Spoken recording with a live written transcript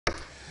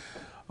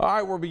All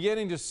right, we're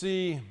beginning to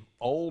see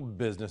old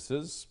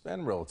businesses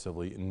and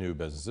relatively new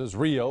businesses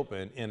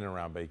reopen in and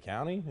around Bay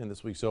County. In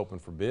this week's Open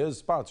for Biz,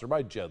 sponsored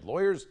by Jed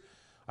Lawyers,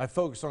 I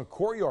focus on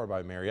Courtyard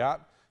by Marriott,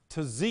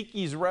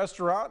 Tazikis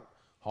Restaurant,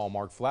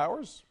 Hallmark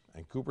Flowers,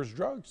 and Cooper's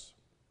Drugs.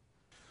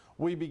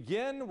 We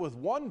begin with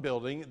one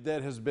building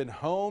that has been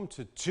home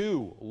to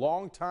two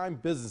longtime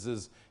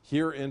businesses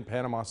here in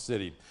Panama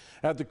City.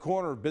 At the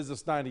corner of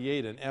Business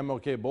 98 and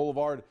MLK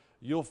Boulevard,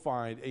 you'll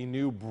find a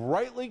new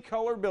brightly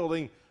colored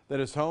building that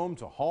is home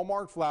to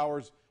Hallmark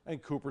Flowers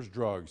and Cooper's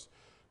Drugs.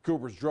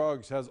 Cooper's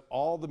Drugs has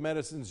all the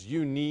medicines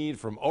you need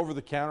from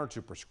over-the-counter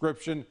to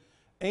prescription,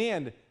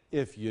 and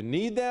if you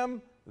need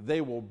them, they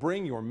will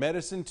bring your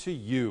medicine to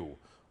you.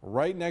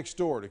 Right next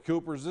door to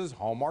Cooper's is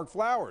Hallmark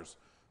Flowers.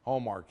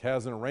 Hallmark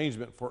has an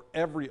arrangement for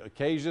every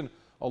occasion,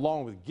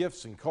 along with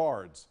gifts and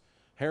cards.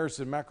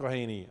 Harrison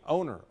McElhaney,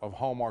 owner of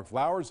Hallmark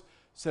Flowers,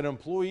 said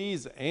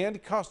employees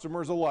and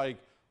customers alike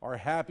are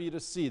happy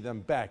to see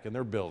them back in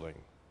their building.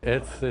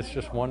 It's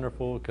just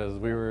wonderful because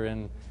we were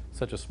in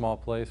such a small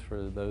place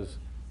for those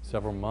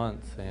several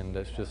months, and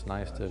it's just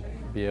nice to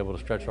be able to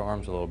stretch our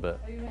arms a little bit.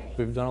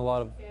 We've done a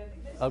lot of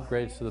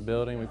upgrades to the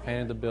building. We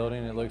painted the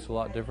building. It looks a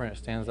lot different. It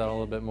stands out a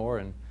little bit more,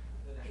 and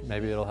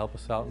maybe it'll help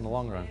us out in the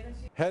long run.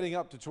 Heading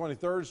up to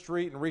 23rd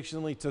Street, and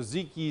recently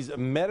Tazikis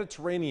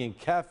Mediterranean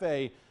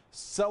Cafe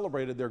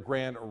celebrated their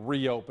grand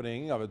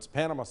reopening of its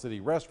Panama City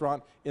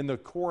restaurant in the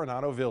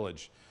Coronado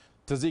Village.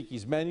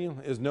 Tazikis' menu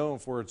is known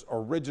for its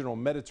original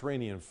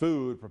Mediterranean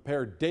food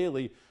prepared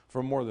daily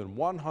from more than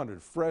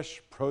 100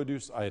 fresh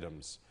produce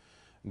items.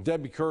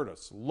 Debbie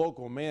Curtis,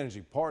 local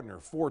managing partner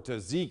for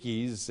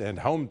Tazikis and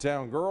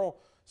hometown girl,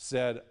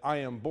 said, "I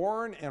am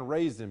born and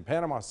raised in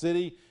Panama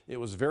City. It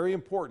was very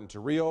important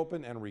to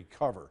reopen and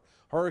recover.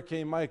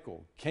 Hurricane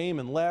Michael came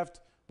and left,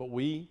 but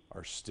we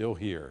are still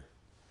here."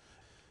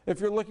 If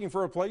you're looking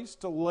for a place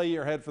to lay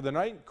your head for the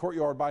night,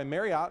 Courtyard by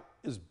Marriott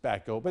is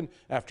back open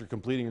after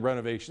completing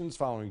renovations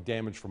following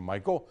damage from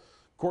Michael.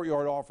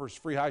 Courtyard offers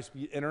free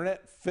high-speed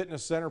internet,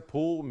 fitness center,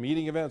 pool,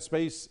 meeting event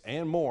space,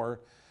 and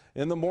more.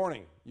 In the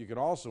morning, you can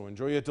also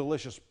enjoy a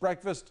delicious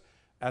breakfast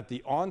at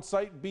the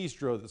on-site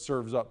bistro that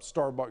serves up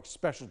Starbucks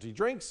specialty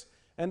drinks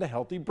and a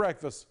healthy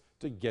breakfast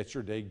to get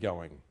your day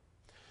going.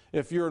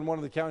 If you're in one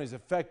of the counties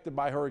affected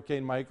by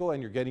Hurricane Michael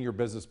and you're getting your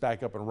business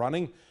back up and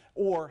running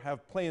or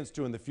have plans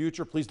to in the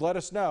future, please let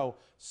us know.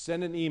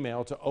 Send an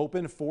email to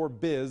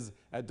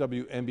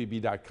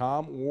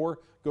openforbiz@WMBB.com or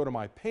go to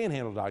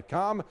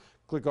mypanhandle.com.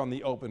 Click on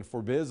the Open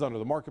for Biz under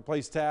the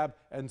Marketplace tab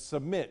and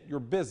submit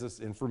your business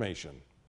information.